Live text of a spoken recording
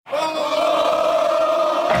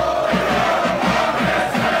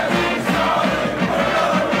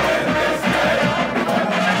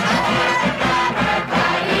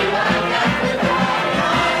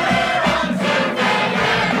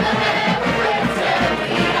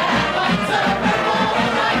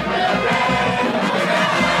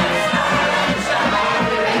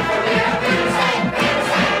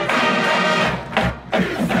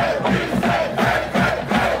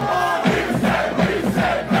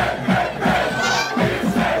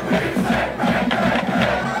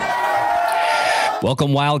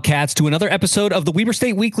Welcome, Wildcats, to another episode of the Weber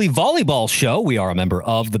State Weekly Volleyball Show. We are a member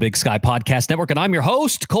of the Big Sky Podcast Network, and I'm your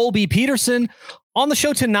host, Colby Peterson. On the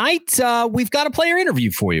show tonight, we've got a player interview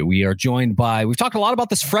for you. We are joined by, we've talked a lot about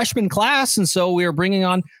this freshman class, and so we are bringing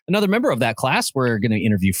on another member of that class. We're going to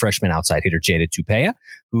interview freshman outside hitter Jada Tupea,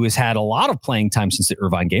 who has had a lot of playing time since the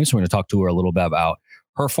Irvine game. So we're going to talk to her a little bit about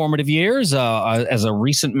her formative years as a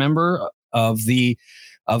recent member of the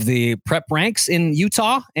prep ranks in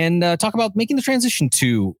Utah, and talk about making the transition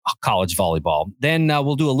to college volleyball. Then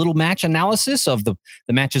we'll do a little match analysis of the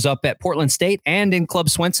matches up at Portland State and in Club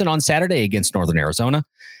Swenson on Saturday against Northern Arizona.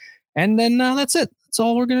 And then that's it. That's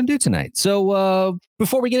all we're going to do tonight. So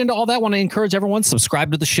before we get into all that, I want to encourage everyone to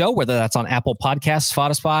subscribe to the show, whether that's on Apple Podcasts,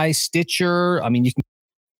 Spotify, Stitcher. I mean, you can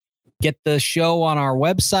get the show on our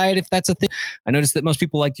website if that's a thing. I noticed that most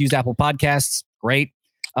people like to use Apple Podcasts. Great.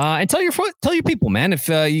 And tell your people, man,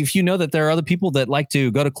 if you know that there are other people that like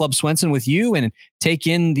to go to Club Swenson with you and take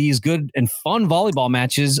in these good and fun volleyball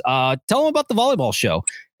matches, tell them about the volleyball show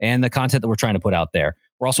and the content that we're trying to put out there.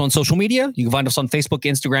 We're also on social media. You can find us on Facebook,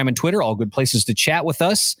 Instagram, and Twitter, all good places to chat with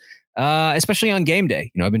us, especially on game day.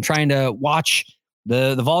 You know, I've been trying to watch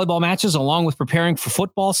the volleyball matches along with preparing for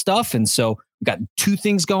football stuff. And so we've got two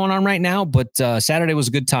things going on right now, but Saturday was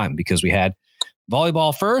a good time because we had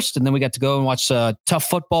volleyball first, and then we got to go and watch a tough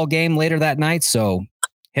football game later that night. So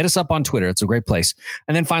hit us up on Twitter. It's a great place.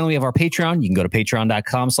 And then finally, we have our Patreon. You can go to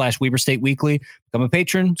patreon.com/Weber State Weekly. Become a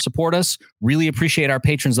patron, support us. Really appreciate our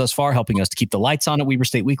patrons thus far, helping us to keep the lights on at Weber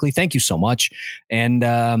State Weekly. Thank you so much. And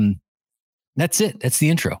that's it. That's the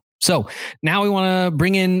intro. So now we want to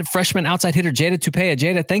bring in freshman outside hitter Jada Tupea.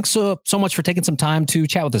 Jada, thanks so much for taking some time to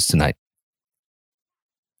chat with us tonight.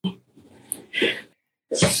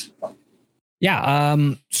 Yeah.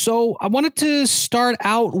 So I wanted to start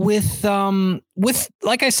out with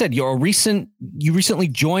like I said, you recently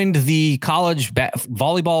joined the college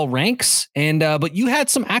volleyball ranks, and but you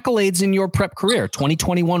had some accolades in your prep career.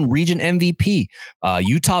 2021 Region MVP,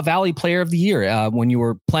 Utah Valley Player of the Year when you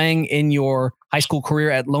were playing in your high school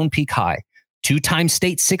career at Lone Peak High, two-time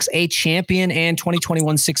state 6A champion, and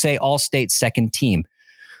 2021 6A All-State second team.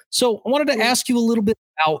 So I wanted to ask you a little bit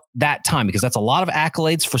about that time, because that's a lot of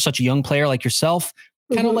accolades for such a young player like yourself.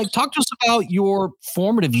 Kind of like talk to us about your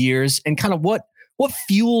formative years and kind of what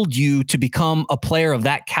fueled you to become a player of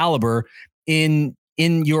that caliber in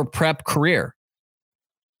your prep career.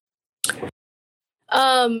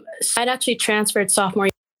 I'd actually transferred sophomore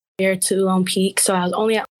year to Lone Peak. So I was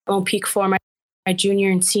only at Lone Peak for my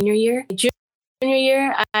junior and senior year. Junior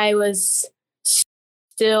year, I was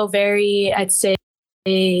still very, I'd say,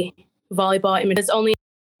 a volleyball. I mean, it's only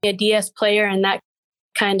a DS player, and that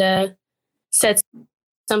kind of said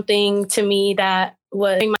something to me that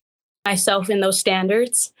was myself in those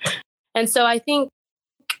standards. And so I think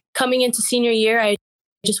coming into senior year, I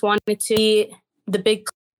just wanted to be the big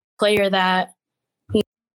player that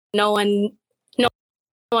no one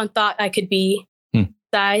thought I could be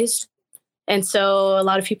sized. And so a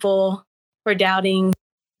lot of people were doubting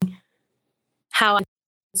how.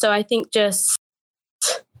 So I think just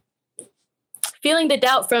feeling the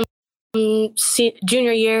doubt from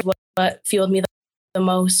junior year was what fueled me the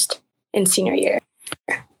most in senior year.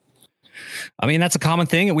 I mean, that's a common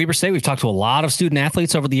thing at Weber State. We've talked to a lot of student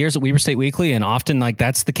athletes over the years at Weber State Weekly, and often like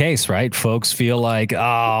that's the case, right? Folks feel like,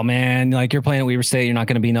 oh man, like you're playing at Weber State, you're not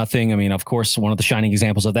going to be nothing. I mean, of course, one of the shining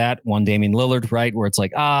examples of that, one Damian Lillard, right? Where it's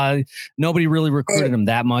like, nobody really recruited him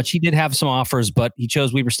that much. He did have some offers, but he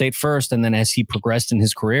chose Weber State first. And then as he progressed in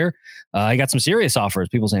his career, he got some serious offers.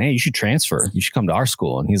 People saying, hey, you should transfer. You should come to our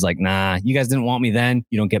school. And he's like, nah, you guys didn't want me then.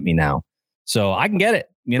 You don't get me now. So I can get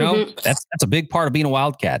it. You know, that's a big part of being a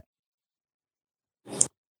Wildcat.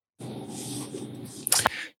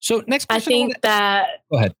 So next question. I think that.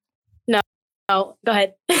 Go ahead. No, go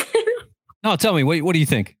ahead. No, tell me. What do you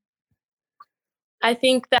think? I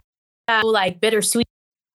think that like bittersweet.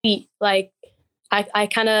 Like I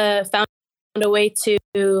kind of found a way to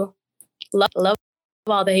love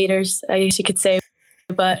all the haters, I guess you could say.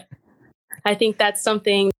 But I think that's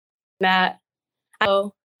something that I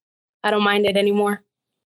don't mind it anymore.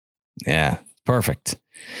 Yeah, perfect.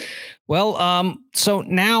 Well, so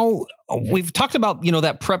now we've talked about,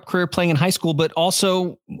 that prep career playing in high school, but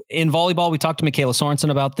also in volleyball. We talked to Michaela Sorensen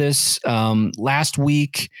about this last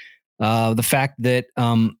week. The fact that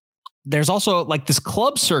there's also like this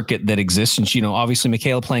club circuit that exists. And, obviously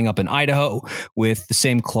Michaela playing up in Idaho with the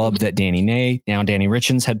same club that Danny Ney, now Danny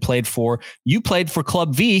Richens, had played for. You played for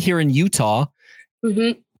Club V here in Utah.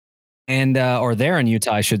 Mm-hmm. And or there in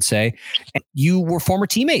Utah, I should say. And you were former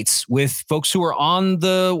teammates with folks who are on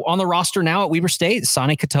the roster now at Weber State,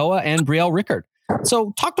 Sonny Katoa and Brielle Rickard.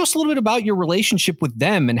 So talk to us a little bit about your relationship with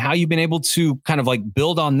them and how you've been able to kind of like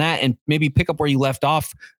build on that and maybe pick up where you left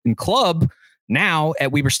off in club now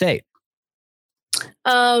at Weber State.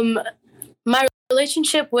 My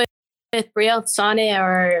relationship with Brielle Sane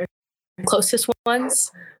are closest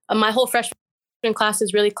ones. My whole freshman class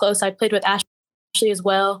is really close. I played with Ashley as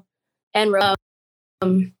well. And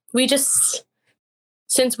we just,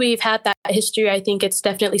 since we've had that history, I think it's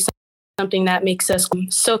definitely something that makes us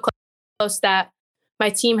so close that my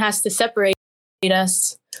team has to separate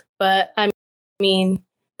us. But I mean,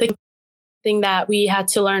 the thing that we had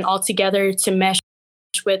to learn all together to mesh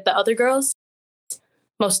with the other girls,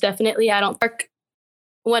 most definitely. I don't think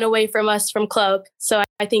went away from us from club. So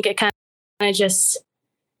I think it kind of just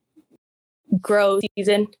grows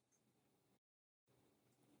season.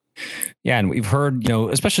 Yeah. And we've heard,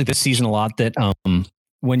 especially this season a lot that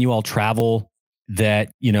when you all travel,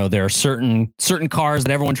 that, there are certain cars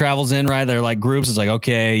that everyone travels in, right? They're like groups. It's like,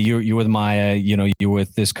 okay, you're with Maya, you're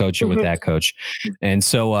with this coach, you're with that coach. And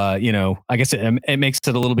so, I guess it makes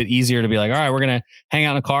it a little bit easier to be like, all right, we're going to hang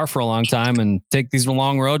out in a car for a long time and take these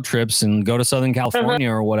long road trips and go to Southern California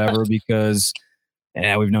or whatever, because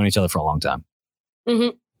we've known each other for a long time.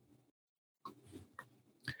 Mm-hmm.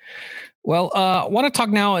 Well, I want to talk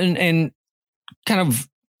now and kind of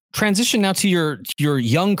transition now to your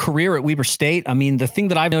young career at Weber State. I mean, the thing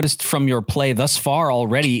that I've noticed from your play thus far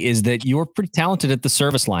already is that you're pretty talented at the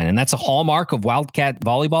service line, and that's a hallmark of Wildcat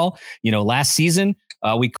volleyball. Last season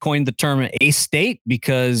we coined the term Ace State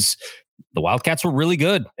because the Wildcats were really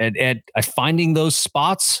good at finding those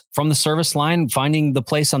spots from the service line, finding the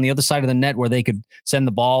place on the other side of the net where they could send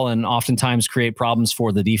the ball and oftentimes create problems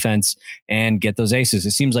for the defense and get those aces.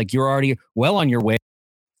 It seems like you're already well on your way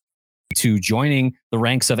to joining the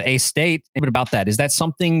ranks of Ace State. A bit about that. Is that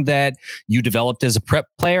something that you developed as a prep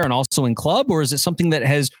player and also in club, or is it something that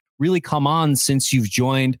has really come on since you've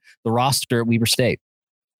joined the roster at Weber State?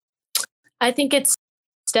 I think it's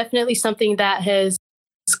definitely something that has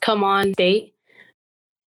come on state.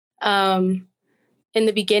 In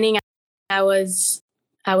the beginning, I was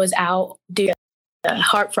out due to a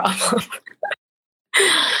heart problem.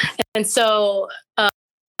 And so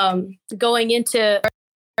going into,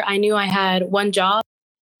 I knew I had one job,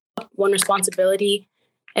 one responsibility,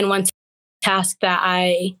 and one task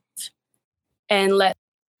and let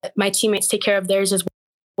my teammates take care of theirs as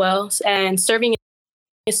well. And serving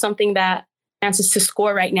is something that chances to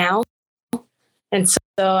score right now. And so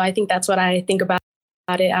I think that's what I think about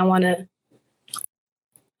it. I want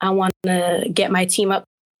to get my team up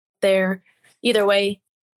there. Either way,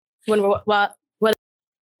 whether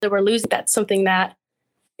we're losing, that's something that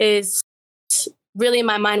is really in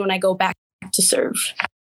my mind when I go back to serve.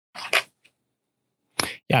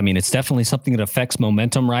 Yeah, I mean, it's definitely something that affects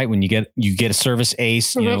momentum, right? When you get a service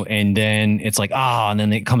ace, and then it's like, and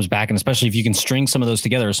then it comes back. And especially if you can string some of those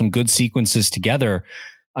together, some good sequences together,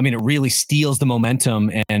 I mean, it really steals the momentum,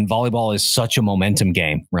 and volleyball is such a momentum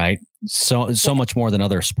game, right? So much more than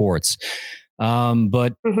other sports.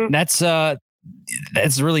 But that's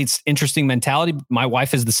really interesting mentality. My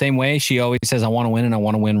wife is the same way. She always says, I want to win and I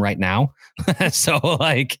want to win right now. So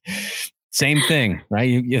like same thing,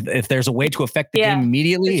 right? If there's a way to affect the game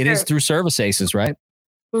immediately, it is through service aces, right?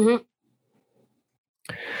 Mm-hmm.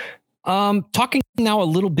 Talking now a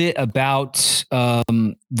little bit about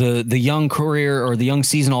the young career or the young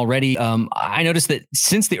season already. I noticed that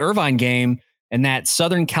since the Irvine game and that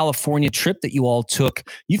Southern California trip that you all took,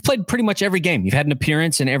 you've played pretty much every game. You've had an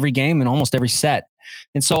appearance in every game and almost every set.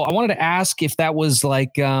 And so I wanted to ask if that was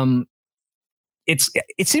like, it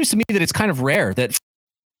seems to me that it's kind of rare that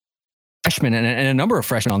freshmen and a number of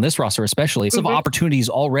freshmen on this roster, especially, some opportunities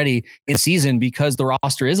already in season because the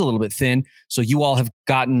roster is a little bit thin. So you all have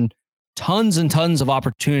gotten tons and tons of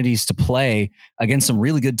opportunities to play against some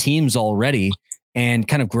really good teams already and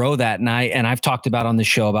kind of grow that. And I've talked about on the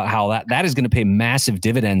show about how that is going to pay massive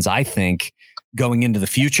dividends, I think, going into the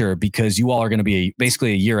future, because you all are going to be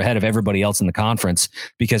basically a year ahead of everybody else in the conference,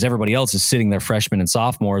 because everybody else is sitting there freshmen and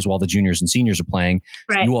sophomores while the juniors and seniors are playing.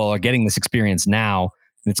 Right. You all are getting this experience now,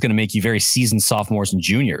 and it's going to make you very seasoned sophomores and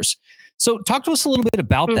juniors. So talk to us a little bit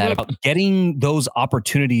about that, about getting those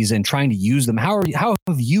opportunities and trying to use them. How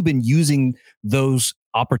have you been using those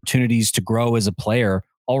opportunities to grow as a player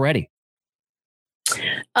already?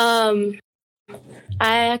 I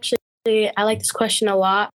like this question a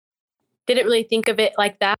lot. Didn't really think of it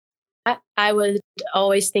like that. I would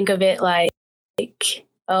always think of it like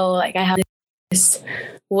I have this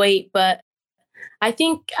weight, but I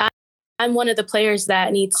think I'm one of the players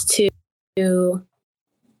that needs to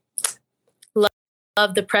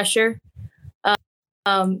love the pressure.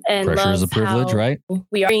 And pressure is a privilege, right?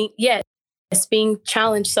 We are, yes, being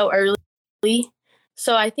challenged so early.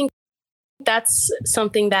 So I think that's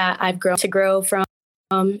something that I've grown to grow from,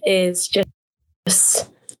 is just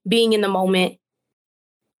being in the moment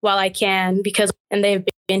while I can, and they've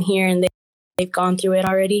been here and they've gone through it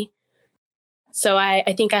already. So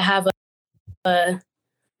I think I have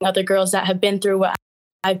other girls that have been through what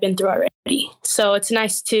I've been through already. So it's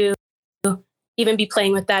nice to even be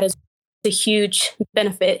playing with that as a huge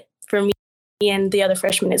benefit for me and the other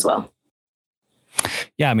freshmen as well.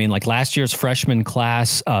 Yeah, I mean, like last year's freshman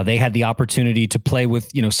class, they had the opportunity to play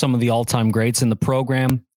with, some of the all-time greats in the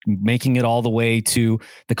program, making it all the way to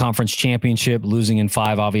the conference championship, losing in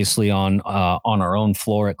 5, obviously on our own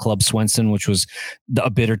floor at Club Swenson, which was a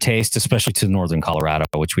bitter taste, especially to Northern Colorado,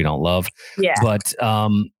 which we don't love. Yeah. But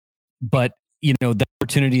the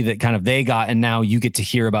opportunity that kind of they got, and now you get to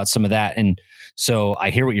hear about some of that. And so I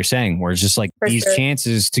hear what you're saying, where it's just like For these sure.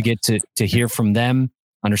 chances to get to hear from them,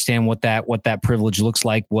 understand what that privilege looks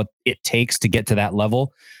like, what it takes to get to that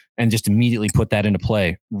level, and just immediately put that into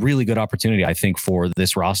play. Really good opportunity, I think, for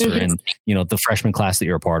this roster and, the freshman class that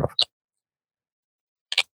you're a part of.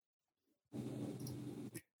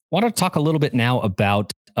 Want to talk a little bit now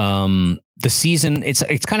about the season. It's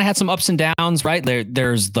kind of had some ups and downs, right?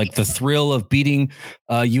 There's like the thrill of beating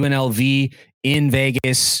UNLV in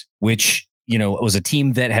Vegas, which, was a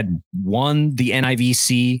team that had won the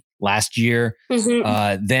NIVC last year.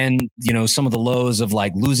 Then, some of the lows of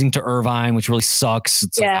like losing to Irvine, which really sucks.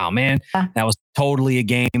 It's like, oh man, that was totally a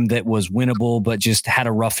game that was winnable, but just had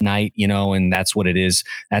a rough night, and that's what it is.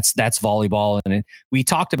 That's volleyball. And we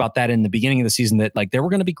talked about that in the beginning of the season, that like there were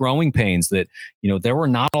going to be growing pains, that, there were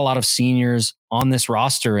not a lot of seniors on this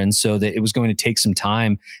roster. And so that it was going to take some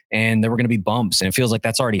time and there were going to be bumps. And it feels like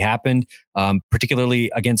that's already happened, particularly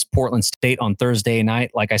against Portland State on Thursday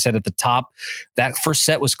night. Like I said at the top, that first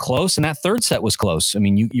set was close and that third set was close. I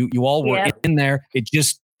mean, you all were in there.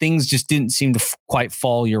 Things just didn't seem to quite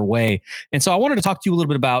fall your way. And so I wanted to talk to you a little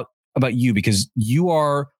bit about you, because you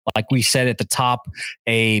are, like we said at the top,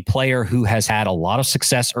 a player who has had a lot of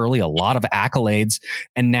success early, a lot of accolades,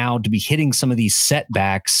 and now to be hitting some of these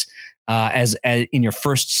setbacks as in your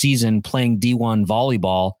first season playing D1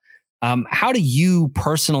 volleyball. How do you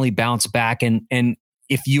personally bounce back? And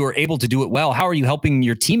if you are able to do it well, how are you helping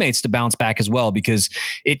your teammates to bounce back as well? Because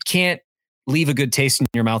it can't leave a good taste in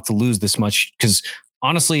your mouth to lose this much, because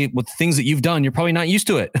honestly, with the things that you've done, you're probably not used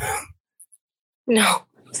to it. No.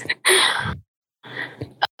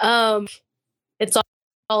 It's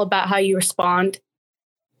all about how you respond.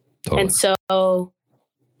 Totally. And so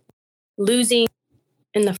losing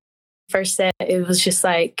in the first set, it was just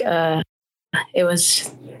like, it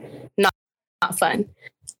was not fun.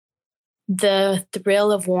 The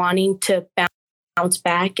thrill of wanting to bounce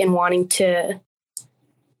back and wanting to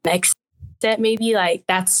next set, maybe, like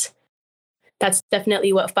that's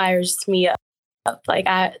definitely what fires me up. Like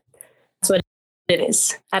that's what it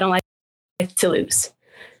is. I don't like to lose.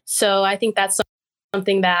 So I think that's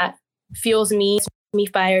something that fuels me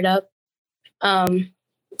fired up. On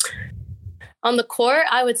the court,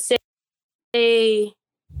 I would say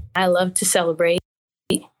I love to celebrate.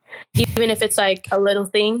 Even if it's like a little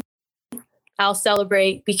thing, I'll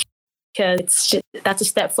celebrate because that's a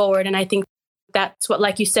step forward. And I think that's what,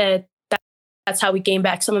 like you said, that's how we gain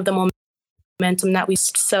back some of the momentum that we.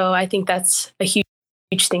 So I think that's a huge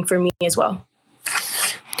thing for me as well.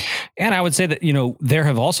 And I would say that, there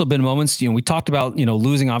have also been moments, we talked about,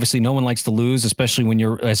 losing. Obviously, no one likes to lose, especially when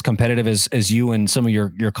you're as competitive as you and some of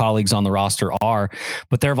your colleagues on the roster are.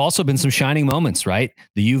 But there have also been some shining moments, right?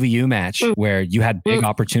 The UVU match where you had big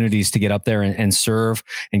opportunities to get up there and serve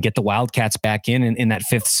and get the Wildcats back in that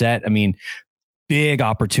fifth set. I mean, big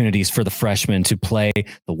opportunities for the freshmen to play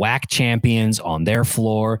the WAC champions on their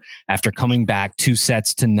floor after coming back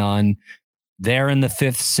 2-0. There in the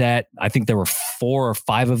fifth set, I think there were 4 or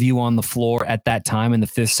 5 of you on the floor at that time in the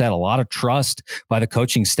fifth set. A lot of trust by the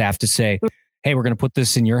coaching staff to say, hey, we're going to put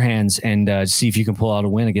this in your hands and see if you can pull out a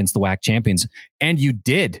win against the WAC champions. And you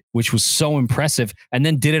did, which was so impressive. And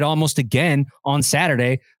then did it almost again on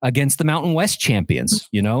Saturday against the Mountain West champions,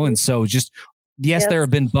 And so just, yes, there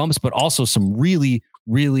have been bumps, but also some really,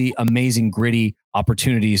 really amazing, gritty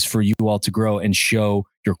opportunities for you all to grow and show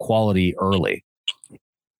your quality early.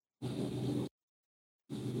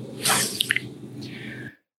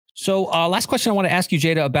 So last question I want to ask you,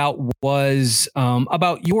 Jada, about was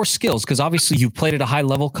about your skills, because obviously you've played at a high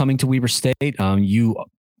level coming to Weber State. You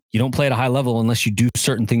you don't play at a high level unless you do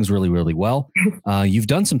certain things really, really well. You've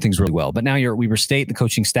done some things really well, but now you're at Weber State, the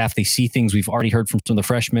coaching staff, they see things we've already heard from some of the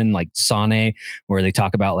freshmen like Sane, where they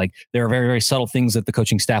talk about like, there are very, very subtle things that the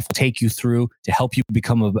coaching staff will take you through to help you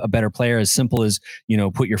become a better player, as simple as,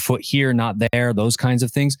 put your foot here, not there, those kinds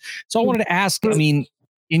of things. So I wanted to ask,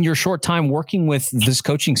 in your short time working with this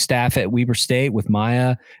coaching staff at Weber State with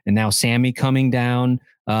Maya and now Sammy coming down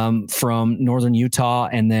from Northern Utah,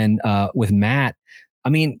 and then with Matt,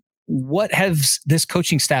 what has this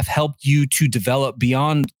coaching staff helped you to develop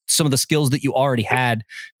beyond some of the skills that you already had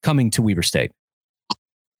coming to Weber State?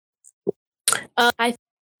 I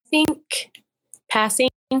think passing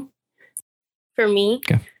for me,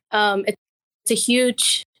 it's a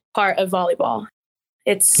huge part of volleyball.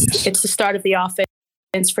 It's the start of the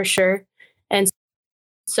offense for sure. And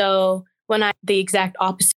so the exact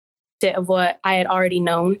opposite of what I had already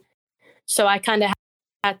known. So I kind of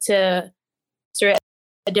had to answer it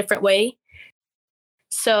a different way.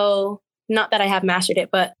 So not that I have mastered it,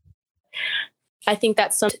 but I think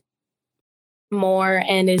that's some more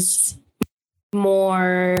and is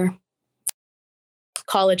more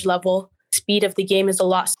college level. Speed of the game is a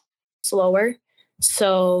lot slower.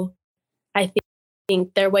 So I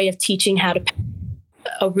think their way of teaching how to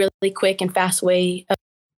a really quick and fast way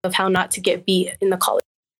of how not to get beat in the college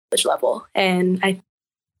level. And I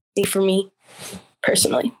think for me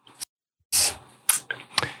personally.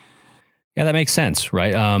 Yeah, that makes sense,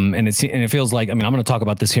 right? And it feels like, I'm going to talk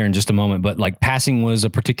about this here in just a moment, but like passing was a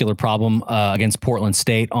particular problem against Portland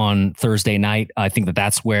State on Thursday night. I think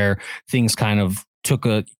that's where things kind of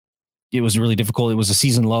it was really difficult. It was a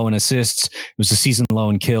season low in assists. It was a season low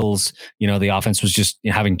in kills. The offense was just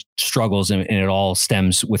having struggles, and it all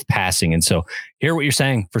stems with passing. And so hear what you're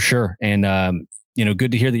saying for sure. And,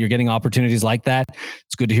 good to hear that you're getting opportunities like that.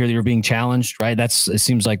 It's good to hear that you're being challenged, right? It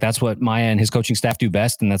seems like that's what Maya and his coaching staff do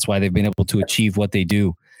best. And that's why they've been able to achieve what they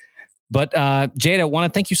do. But Jada, I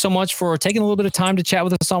want to thank you so much for taking a little bit of time to chat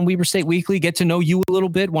with us on Weber State Weekly, get to know you a little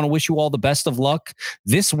bit. Want to wish you all the best of luck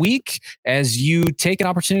this week as you take an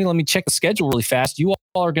opportunity. Let me check the schedule really fast. You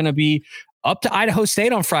all are going to be up to Idaho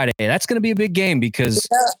State on Friday. That's going to be a big game because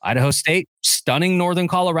Idaho State stunning Northern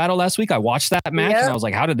Colorado last week. I watched that match and I was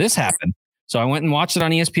like, how did this happen? So I went and watched it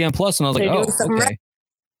on ESPN Plus, and I was like, oh, okay.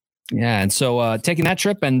 Yeah. And so taking that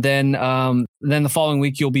trip, and then the following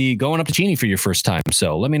week, you'll be going up to Cheney for your first time.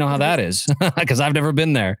 So let me know how that is, because I've never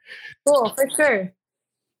been there. Cool, for sure.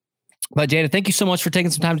 But Jada, thank you so much for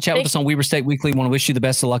taking some time to chat with us on Weber State Weekly. Want to wish you the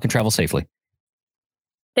best of luck and travel safely.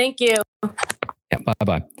 Thank you. Yeah,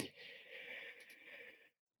 bye-bye.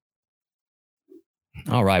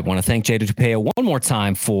 All right. Want to thank Jada Tupea one more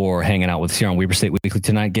time for hanging out with us here on Weber State Weekly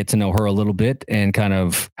tonight. Get to know her a little bit and kind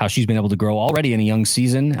of how she's been able to grow already in a young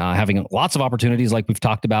season, having lots of opportunities like we've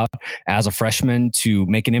talked about as a freshman to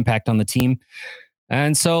make an impact on the team.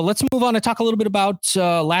 And so let's move on and talk a little bit about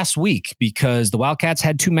last week, because the Wildcats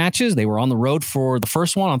had two matches. They were on the road for the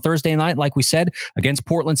first one on Thursday night, like we said, against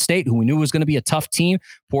Portland State, who we knew was going to be a tough team.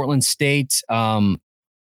 Portland State,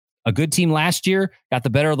 a good team last year, got the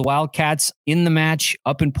better of the Wildcats in the match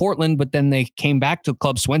up in Portland, but then they came back to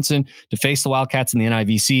Club Swenson to face the Wildcats in the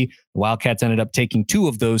NIVC. The Wildcats ended up taking two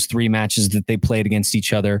of those three matches that they played against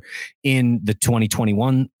each other in the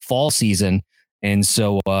 2021 fall season. And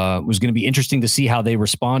so it was going to be interesting to see how they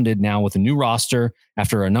responded now with a new roster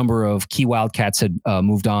after a number of key Wildcats had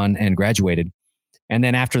moved on and graduated. And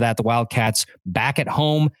then after that, the Wildcats back at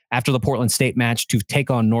home after the Portland State match to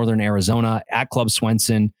take on Northern Arizona at Club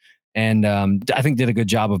Swenson. And I think did a good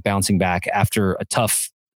job of bouncing back after a tough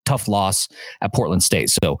loss at Portland State.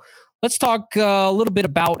 So let's talk a little bit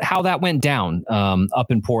about how that went down up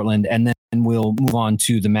in Portland, and then we'll move on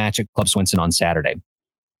to the match at Club Swenson on Saturday.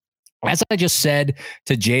 As I just said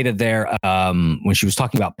to Jada there, when she was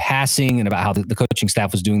talking about passing and about how the coaching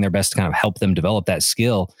staff was doing their best to kind of help them develop that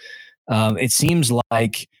skill, it seems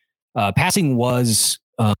like passing was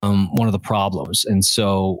one of the problems. And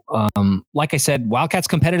so, like I said, Wildcats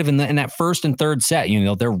competitive in that first and third set.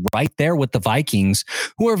 They're right there with the Vikings,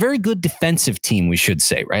 who are a very good defensive team, we should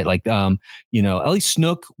say, right? Like, Ellie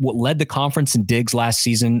Snook led the conference in digs last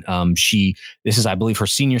season. This is, I believe, her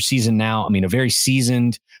senior season now. A very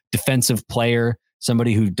seasoned defensive player,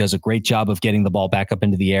 somebody who does a great job of getting the ball back up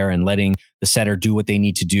into the air and letting the setter do what they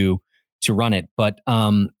need to do to run it. But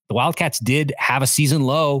the Wildcats did have a season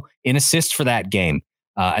low in assists for that game.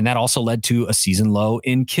 And that also led to a season low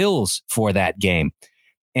in kills for that game.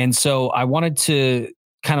 And so I wanted to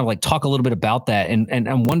kind of like talk a little bit about that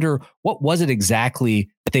and wonder what was it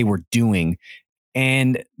exactly that they were doing.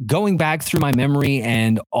 And going back through my memory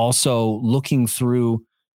and also looking through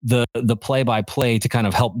the play-by-play to kind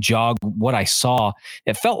of help jog what I saw.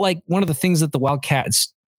 It felt like one of the things that the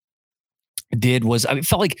Wildcats did was, it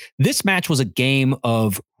felt like this match was a game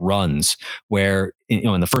of runs where,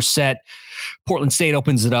 in the first set, Portland State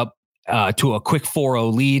opens it up to a quick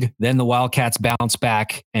 4-0 lead. Then the Wildcats bounce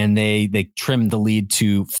back and they trim the lead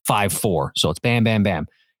to 5-4. So it's bam, bam, bam.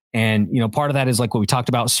 And, part of that is like what we talked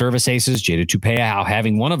about, service aces, Jada Tupeau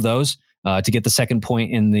having one of those to get the second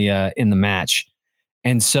point in the match.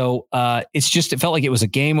 And so it felt like it was a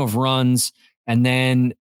game of runs, and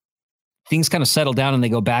then things kind of settle down and they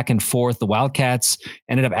go back and forth. The Wildcats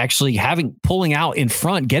ended up actually pulling out in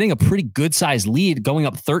front, getting a pretty good sized lead, going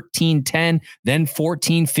up 13-10, then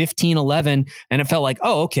 14, 15, 11. And it felt like,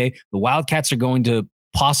 oh, okay, the Wildcats are going to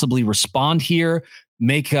possibly respond here,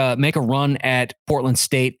 make a run at Portland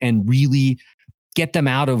State and really get them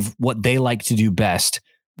out of what they like to do best.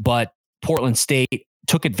 But Portland State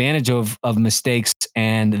took advantage of mistakes,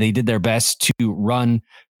 and they did their best to run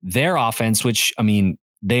their offense, which,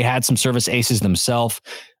 they had some service aces themselves.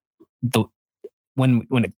 When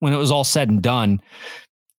it was all said and done,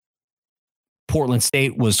 Portland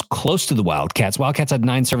State was close to the Wildcats. Wildcats had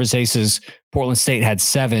 9 service aces. Portland State had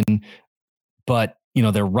 7, but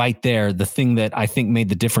they're right there. The thing that I think made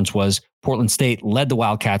the difference was Portland State led the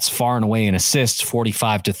Wildcats far and away in assists,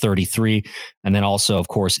 45-33, and then also, of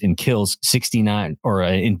course, in kills, 69 or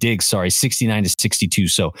in digs,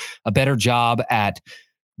 69-62. So a better job at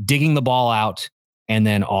digging the ball out, and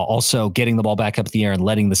then also getting the ball back up in the air and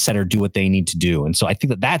letting the setter do what they need to do. And so I think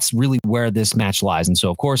that that's really where this match lies. And so,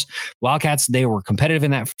 of course, Wildcats, they were competitive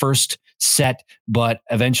in that first set, but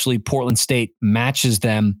eventually Portland State matches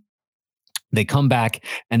them. They come back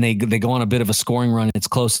and they go on a bit of a scoring run. It's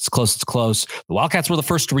close. The Wildcats were the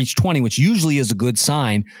first to reach 20, which usually is a good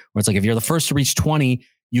sign, where it's like, if you're the first to reach 20,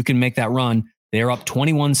 you can make that run. They're up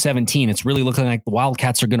 21-17. It's really looking like the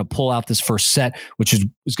Wildcats are going to pull out this first set, which is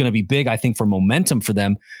going to be big, I think, for momentum for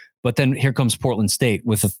them. But then here comes Portland State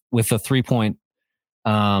with a 3-point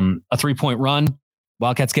run.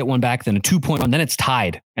 Wildcats get one back, then a 2-point run. Then it's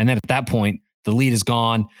tied, and then at that point, the lead is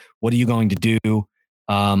gone. What are you going to do?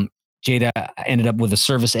 Jada ended up with a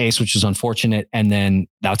service ace, which is unfortunate, and then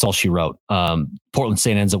that's all she wrote. Portland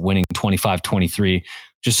State ends up winning 25-23,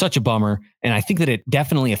 which is such a bummer. And I think that it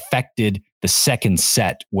definitely affected the second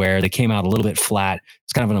set, where they came out a little bit flat.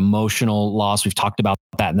 It's kind of an emotional loss. We've talked about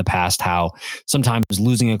that in the past, how sometimes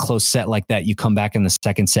losing a close set like that, you come back in the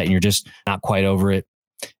second set and you're just not quite over it.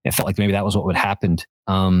 It felt like maybe that was what would happen.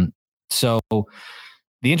 So the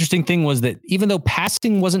interesting thing was that even though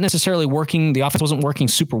passing wasn't necessarily working, the offense wasn't working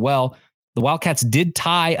super well, the Wildcats did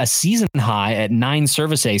tie a season high at 9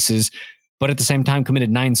 service aces, but at the same time committed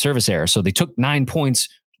 9 service errors. So they took 9 points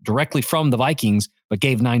directly from the Vikings, but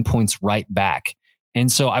gave 9 points right back.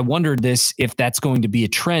 And so I wondered if that's going to be a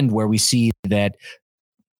trend where we see that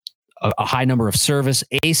a high number of service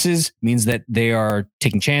aces means that they are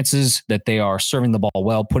taking chances, that they are serving the ball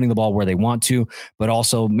well, putting the ball where they want to, but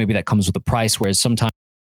also maybe that comes with a price, whereas sometimes,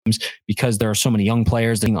 because there are so many young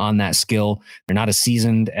players on that skill, they're not as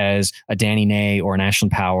seasoned as a Danny Nay or an Ashlyn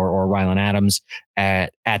Power or a Rylan Adams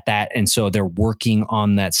at that. And so they're working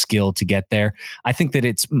on that skill to get there. I think that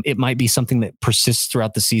it might be something that persists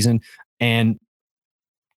throughout the season and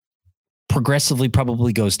progressively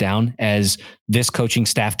probably goes down as this coaching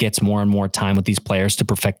staff gets more and more time with these players to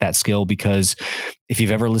perfect that skill. Because if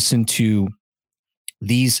you've ever listened to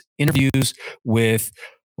these interviews with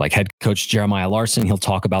like head coach Jeremiah Larson, he'll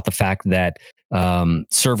talk about the fact that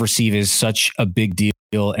serve receive is such a big deal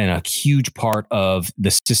and a huge part of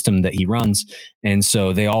the system that he runs. And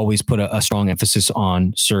so they always put a strong emphasis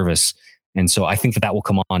on service. And so I think that will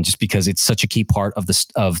come on just because it's such a key part of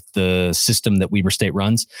the system that Weber State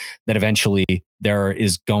runs, that eventually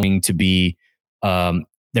there's going to be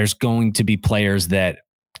players that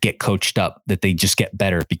get coached up, that they just get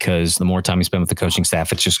better because the more time you spend with the coaching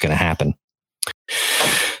staff, it's just going to happen.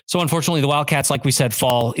 So unfortunately, the Wildcats, like we said,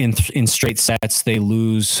 fall in straight sets. They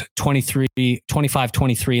lose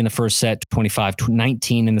 25-23 in the first set,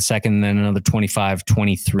 25-19 in the second, and then another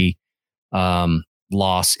 25-23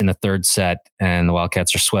 loss in the third set. And the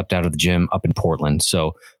Wildcats are swept out of the gym up in Portland.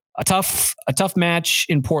 So a tough match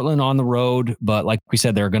in Portland on the road. But like we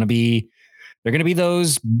said, there are going to be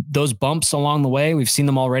those bumps along the way. We've seen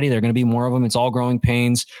them already. There are going to be more of them. It's all growing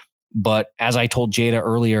pains. But as I told Jada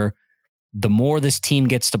earlier, the more this team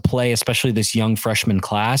gets to play, especially this young freshman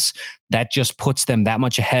class, that just puts them that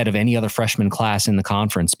much ahead of any other freshman class in the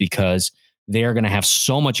conference, because they're going to have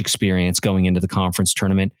so much experience going into the conference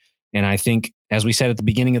tournament. And I think, as we said at the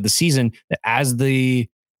beginning of the season, that as the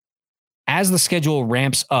schedule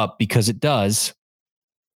ramps up, because it does,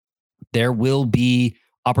 there will be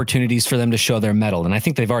opportunities for them to show their mettle. And I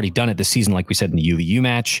think they've already done it this season, like we said, in the UVU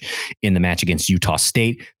match, in the match against Utah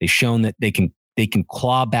State. They've shown that they can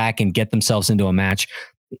claw back and get themselves into a match,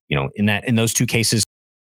 in those two cases,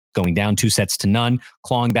 going down 2-0,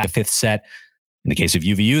 clawing back a fifth set. In the case of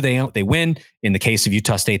UVU, they win. In the case of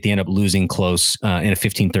Utah State, they end up losing close in a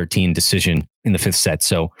 15-13 decision in the fifth set.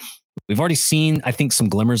 So we've already seen, I think, some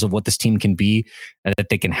glimmers of what this team can be, that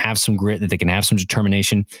they can have some grit, that they can have some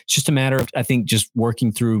determination. It's just a matter of, I think, just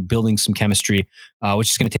working through building some chemistry, which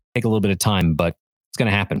is going to take a little bit of time, but it's going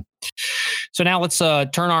to happen. So now let's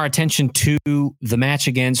turn our attention to the match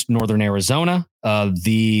against Northern Arizona.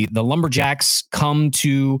 The Lumberjacks come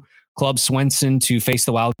to Club Swenson to face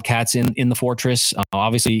the Wildcats in the Fortress.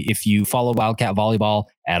 Obviously, if you follow Wildcat volleyball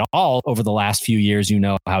at all over the last few years, you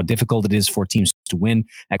know how difficult it is for teams to win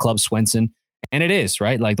at Club Swenson. And it is,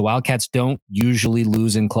 right? Like, the Wildcats don't usually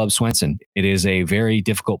lose in Club Swenson. It is a very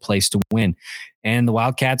difficult place to win. And the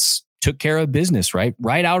Wildcats took care of business, right?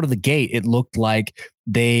 Right out of the gate, it looked like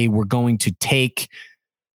they were going to take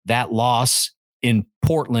that loss in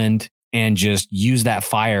Portland and just use that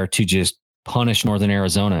fire to just punish Northern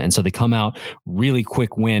Arizona. And so they come out really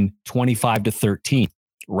quick win, 25-13,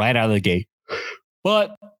 right out of the gate.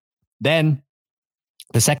 But then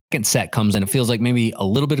the second set comes in. It feels like maybe a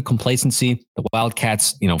little bit of complacency. The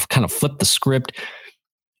Wildcats, kind of flipped the script.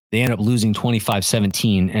 They end up losing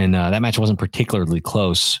 25-17, and that match wasn't particularly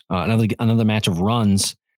close. Another match of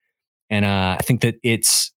runs. And I think that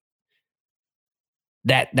it's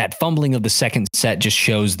that fumbling of the second set just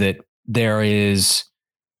shows that there's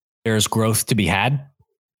growth to be had.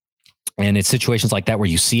 And it's situations like that where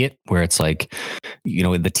you see it, where it's like,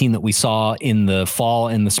 the team that we saw in the fall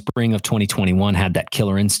and the spring of 2021 had that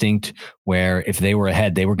killer instinct where if they were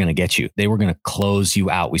ahead, they were going to get you. They were going to close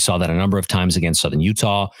you out. We saw that a number of times against Southern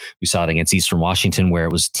Utah. We saw it against Eastern Washington, where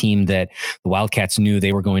it was a team that the Wildcats knew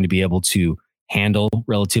they were going to be able to handle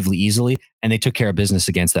relatively easily, and they took care of business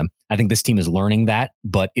against them. I think this team is learning that,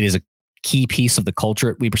 but it is a key piece of the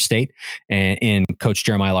culture at Weber State and in Coach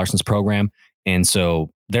Jeremiah Larson's program. And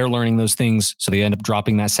so they're learning those things. So they end up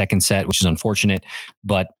dropping that second set, which is unfortunate,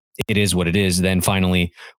 but it is what it is. Then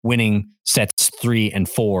finally winning sets 3 and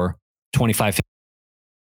 4, 25-15,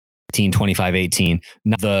 25-18.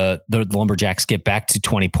 The Lumberjacks get back to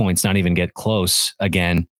 20 points, not even get close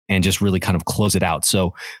again, and just really kind of close it out.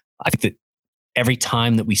 So I think that every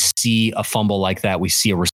time that we see a fumble like that, we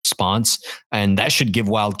see a response, and that should give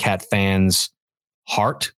Wildcat fans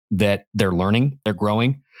heart that they're learning, they're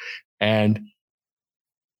growing. And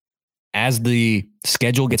as the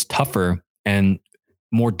schedule gets tougher and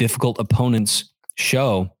more difficult opponents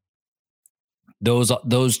show,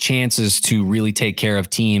 those chances to really take care of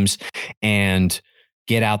teams and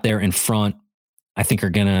get out there in front, I think are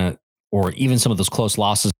gonna, or even some of those close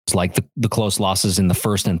losses, like the close losses in the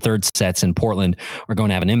first and third sets in Portland, are going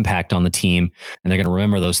to have an impact on the team, and they're going to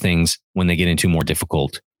remember those things when they get into more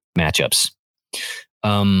difficult matchups.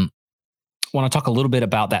 I want to talk a little bit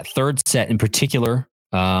about that third set in particular,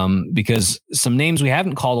 because some names we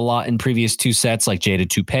haven't called a lot in previous two sets, like Jada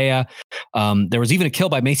Tupea. There was even a kill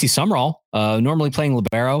by Macy Summerall, normally playing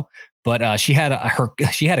libero, but she had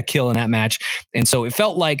a kill in that match, and so it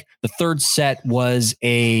felt like the third set was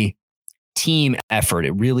a team effort.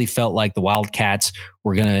 It really felt like the Wildcats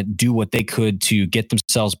were going to do what they could to get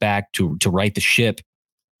themselves back to right the ship.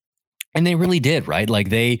 And they really did, right? Like,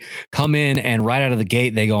 they come in and right out of the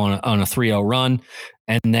gate, they go on a 3-0 run.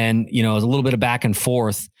 And then, it was a little bit of back and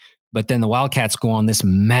forth, but then the Wildcats go on this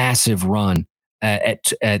massive run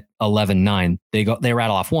at 11-9. They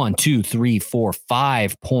rattle off 1, 2, 3, 4,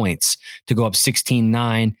 5 points to go up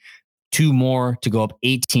 16-9, 2 more to go up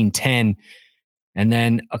 18-10. And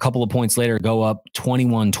then a couple of points later, go up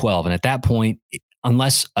 21-12. And at that point,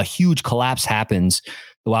 unless a huge collapse happens,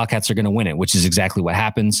 the Wildcats are going to win it, which is exactly what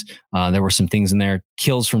happens. There were some things in there,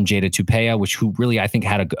 kills from Jada Tupea, who really, I think,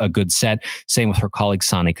 had a good set. Same with her colleague,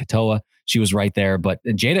 Sani Katoa. She was right there. But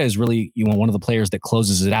Jada is really, one of the players that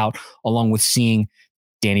closes it out, along with seeing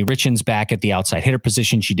Danny Richens back at the outside hitter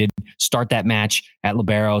position. She did start that match at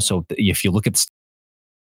libero. So if you look at the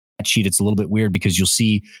stat sheet, it's a little bit weird because you'll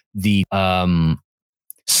see the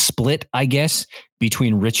split, I guess,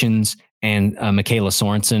 between Richens and Michaela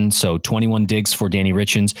Sorensen. So 21 digs for Danny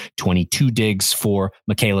Richens, 22 digs for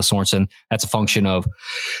Michaela Sorensen. That's a function of,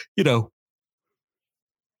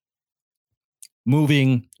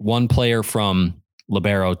 moving one player from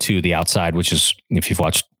libero to the outside, which is, if you've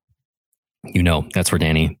watched, that's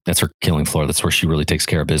that's her killing floor. That's where she really takes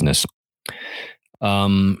care of business.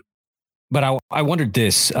 But I wondered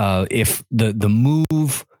this, if the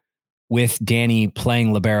move with Danny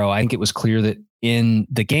playing libero. I think it was clear that in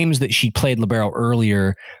the games that she played libero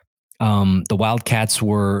earlier, the Wildcats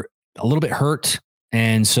were a little bit hurt.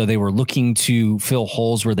 And so they were looking to fill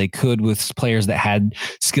holes where they could with players that had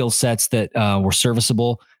skill sets that were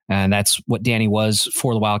serviceable. And that's what Danny was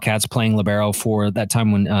for the Wildcats, playing libero for that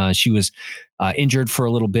time when she was injured for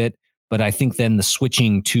a little bit. But I think then the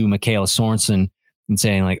switching to Michaela Sorensen and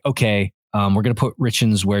saying like, okay, we're going to put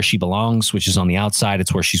Richens where she belongs, which is on the outside.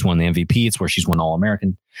 It's where she's won the MVP. It's where she's won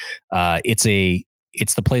All-American. It's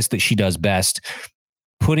the place that she does best.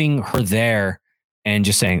 Putting her there and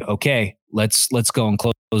just saying, okay, let's go and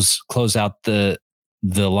close out the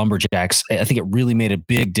Lumberjacks. I think it really made a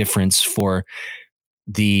big difference for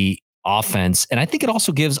the offense. And I think it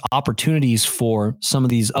also gives opportunities for some of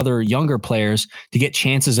these other younger players to get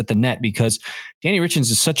chances at the net, because Danny Richens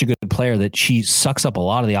is such a good player that she sucks up a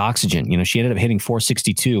lot of the oxygen. You know, she ended up hitting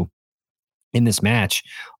 .462 in this match,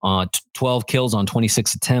 12 kills on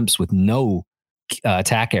 26 attempts with no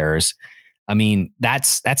attack errors. I mean,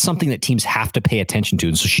 that's something that teams have to pay attention to.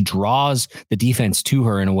 And so she draws the defense to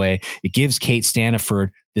her in a way. It gives Kate Staniford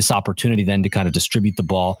this opportunity then to kind of distribute the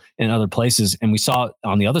ball in other places. And we saw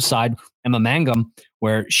on the other side, Emma Mangum,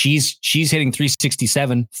 where she's hitting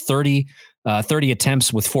 .367, 30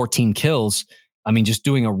 attempts with 14 kills. I mean, just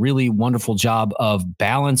doing a really wonderful job of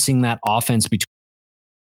balancing that offense between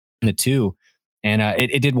the two. And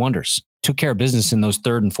it did wonders. Took care of business in those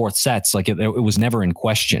third and fourth sets. Like it was never in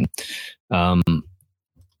question. So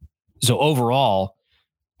overall,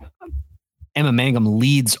 Emma Mangum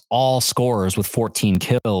leads all scorers with 14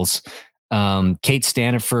 kills. Kate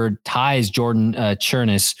Staniford ties Jordan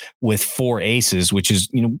Chernis with 4 aces, which is,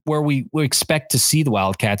 you know, where we expect to see the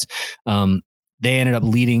Wildcats. They ended up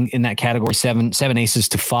leading in that category, seven aces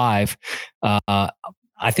to 5.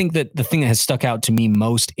 I think that the thing that has stuck out to me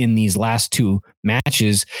most in these last 2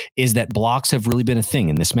 matches is that blocks have really been a thing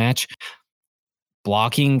in this match.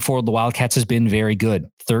 Blocking for the Wildcats has been very good,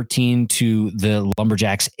 13 to the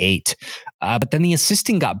Lumberjacks 8. But then the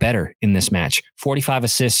assisting got better in this match, 45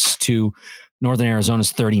 assists to Northern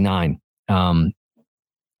Arizona's 39. That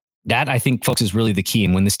I think, folks, is really the key.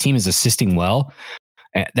 And when this team is assisting well,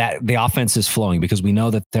 that the offense is flowing, because we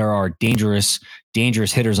know that there are dangerous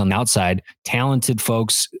hitters on the outside, talented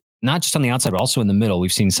folks, not just on the outside, but also in the middle.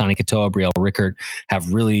 We've seen Sonny Katoa, Brielle Rickert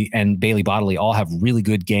and Bailey Bodley all have really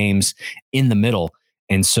good games in the middle.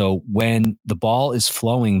 And so when the ball is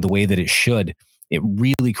flowing the way that it should, it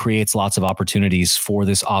really creates lots of opportunities for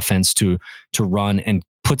this offense to run and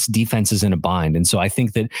puts defenses in a bind. And so I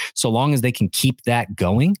think that so long as they can keep that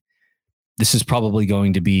going, this is probably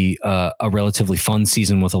going to be a relatively fun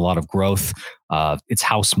season with a lot of growth. It's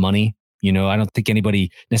house money. You know, I don't think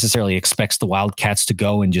anybody necessarily expects the Wildcats to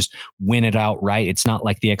go and just win it outright. It's not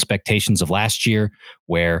like the expectations of last year,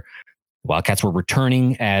 where Wildcats were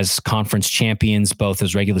returning as conference champions, both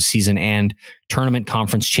as regular season and tournament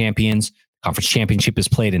conference champions. Conference championship is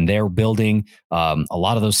played in their building. A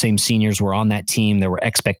lot of those same seniors were on that team. There were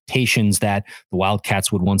expectations that the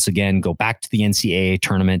Wildcats would once again go back to the NCAA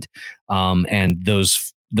tournament. And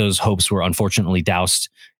those hopes were unfortunately doused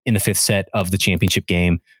in the 5th set of the championship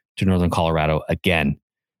game to Northern Colorado again.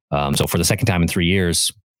 So for the second time in 3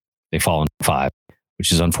 years, they fall in 5,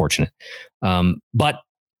 which is unfortunate. But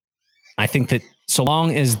I think that so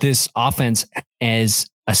long as this offense is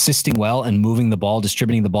assisting well and moving the ball,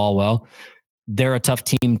 distributing the ball well, they're a tough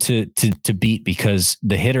team to beat, because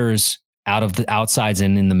the hitters out of the outsides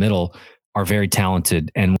and in the middle are very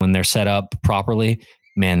talented. And when they're set up properly,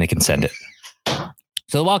 man, they can send it.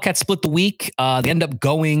 So the Wildcats split the week. They end up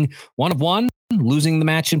going 1-1, losing the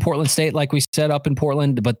match in Portland State, like we said, up in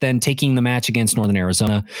Portland, but then taking the match against Northern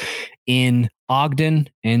Arizona in Ogden.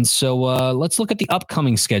 And so let's look at the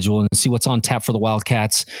upcoming schedule and see what's on tap for the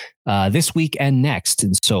Wildcats this week and next.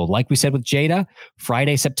 And so, like we said with Jada,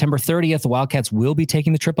 Friday, September 30th, the Wildcats will be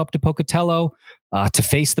taking the trip up to Pocatello to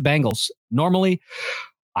face the Bengals. Normally,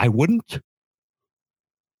 I wouldn't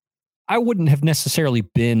have necessarily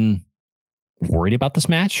been worried about this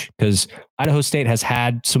match, because Idaho State has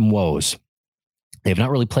had some woes. They've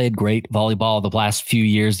not really played great volleyball the last few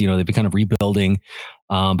years. You know, they've been kind of rebuilding.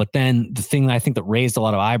 But then the thing that I think that raised a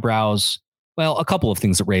lot of eyebrows, well, a couple of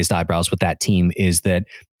things that raised eyebrows with that team, is that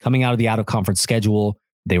coming out of the out-of-conference schedule,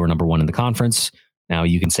 they were number 1 in the conference. Now,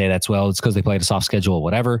 you can say it's because they played a soft schedule,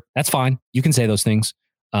 whatever. That's fine. You can say those things.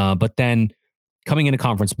 But then coming into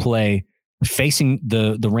conference play, facing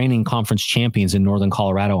the reigning conference champions in Northern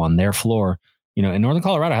Colorado on their floor, you know, and Northern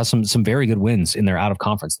Colorado has some very good wins in their out of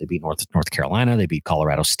conference. They beat North Carolina. They beat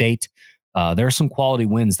Colorado State. There are some quality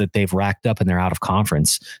wins that they've racked up in their out of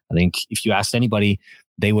conference. I think if you asked anybody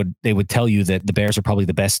they would tell you that the Bears are probably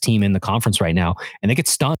the best team in the conference right now, and they get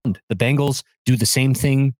stunned. The Bengals do the same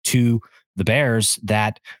thing to the Bears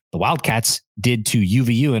that the Wildcats did to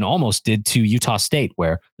UVU and almost did to Utah State,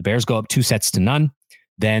 where the Bears go up 2-0.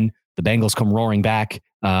 Then the Bengals come roaring back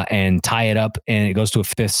and tie it up, and it goes to a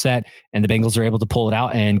 5th set, and the Bengals are able to pull it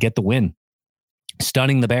out and get the win,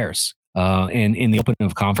 stunning the Bears in the opening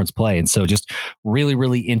of conference play. And so just really,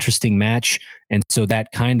 really interesting match. And so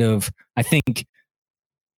that kind of, I think,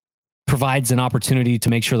 provides an opportunity to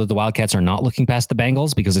make sure that the Wildcats are not looking past the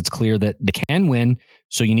Bengals, because it's clear that they can win.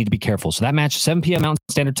 So you need to be careful. So that match, 7 p.m. Mountain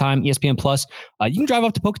Standard Time, ESPN Plus. You can drive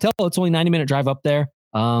up to Pocatello. It's only a 90-minute drive up there,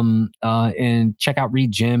 and check out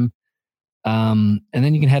Reed Gym. And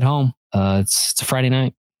then you can head home. It's a Friday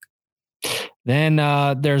night. Then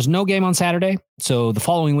there's no game on Saturday. So the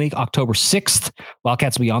following week, October 6th,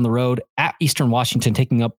 Wildcats will be on the road at Eastern Washington,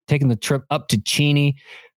 taking the trip up to Cheney.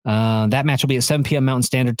 That match will be at 7 p.m. Mountain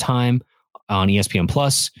Standard Time on ESPN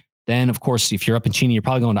Plus. Then, of course, if you're up in Cheney, you're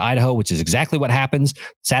probably going to Idaho, which is exactly what happens.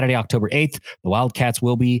 Saturday, October 8th, the Wildcats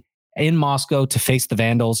will be in Moscow to face the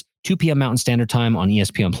Vandals, 2 p.m. Mountain Standard Time on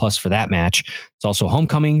ESPN Plus for that match. It's also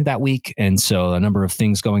homecoming that week, and so a number of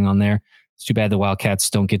things going on there. It's too bad the Wildcats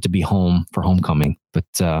don't get to be home for homecoming, but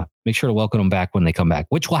make sure to welcome them back when they come back,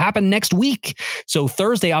 which will happen next week. So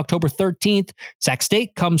Thursday, October 13th, Sac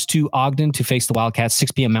State comes to Ogden to face the Wildcats,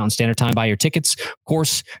 6 p.m. Mountain Standard Time. Buy your tickets. Of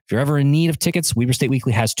course, if you're ever in need of tickets, Weber State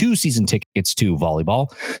Weekly has 2 season tickets to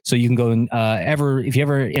volleyball. So you can go and if you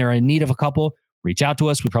ever are in need of a couple, reach out to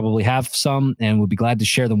us. We probably have some, and we'll be glad to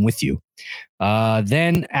share them with you.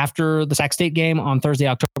 Then after the Sac State game on Thursday,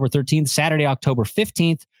 October 13th, Saturday, October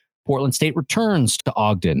 15th, Portland State returns to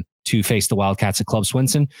Ogden to face the Wildcats at Club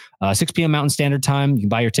Swenson, 6 p.m. Mountain Standard Time. You can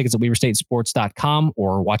buy your tickets at WeberStateSports.com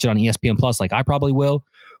or watch it on ESPN Plus like I probably will.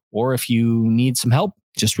 Or if you need some help,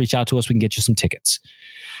 just reach out to us. We can get you some tickets.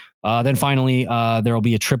 Then finally, there will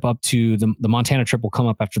be a trip up to the Montana trip will come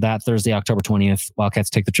up after that, Thursday, October 20th.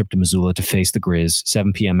 Wildcats take the trip to Missoula to face the Grizz,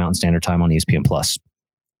 7 p.m. Mountain Standard Time on ESPN Plus.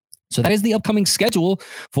 So that is the upcoming schedule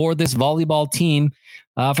for this volleyball team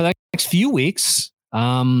for the next few weeks.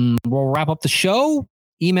 We'll wrap up the show.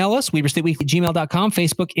 Email us, WeberStateWeekly@gmail.com,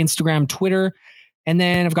 Facebook, Instagram, Twitter, and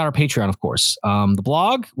then I've got our Patreon, of course. The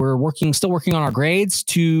blog, we're still working on our grades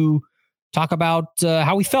to talk about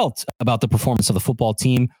how we felt about the performance of the football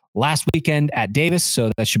team last weekend at Davis.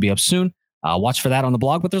 So that should be up soon. Watch for that on the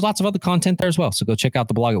blog, but there's lots of other content there as well. So go check out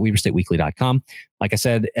the blog at WeberStateWeekly.com. Like I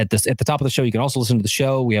said, at the top of the show, you can also listen to the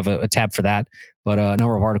show. We have a tab for that, but a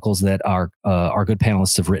number of articles that our good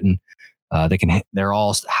panelists have written. They're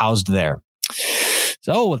all housed there.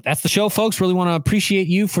 So that's the show, folks. Really want to appreciate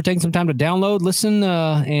you for taking some time to download, listen,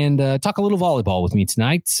 and talk a little volleyball with me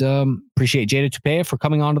tonight. Appreciate Jada Tupea for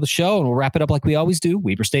coming on to the show, and we'll wrap it up like we always do.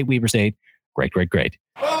 Weber State. Great. Go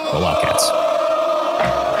Wildcats.